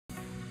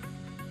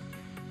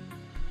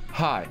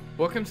Hi,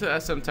 welcome to the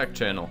SM Tech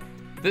channel.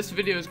 This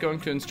video is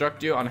going to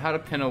instruct you on how to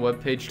pin a web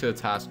page to the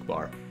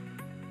taskbar.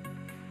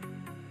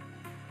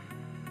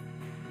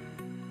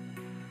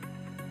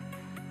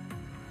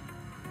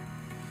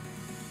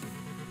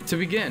 To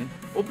begin,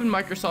 open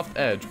Microsoft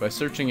Edge by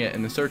searching it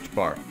in the search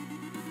bar.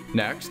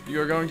 Next, you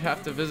are going to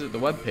have to visit the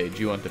web page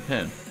you want to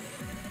pin.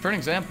 For an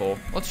example,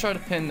 let's try to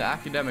pin the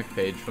academic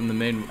page from the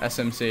main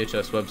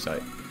SMCHS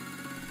website.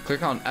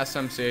 Click on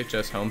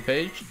SMCHS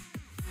homepage.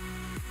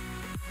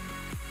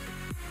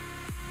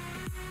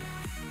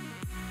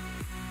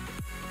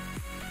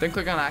 Then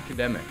click on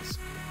Academics.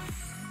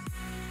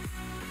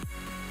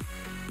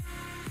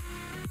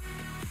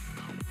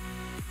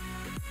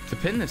 To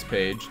pin this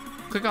page,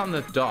 click on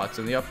the dots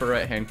in the upper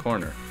right hand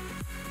corner.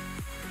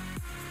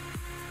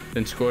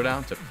 Then scroll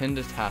down to Pin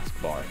to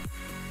Taskbar.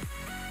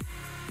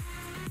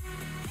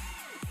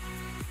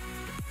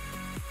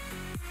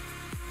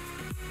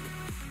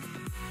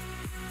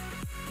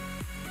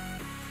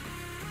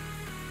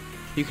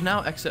 You can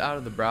now exit out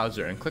of the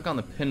browser and click on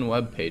the Pin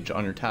web page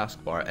on your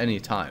taskbar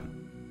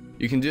anytime.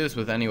 You can do this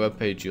with any web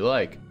page you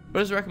like,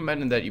 but it's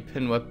recommended that you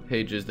pin web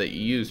pages that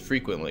you use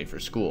frequently for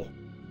school.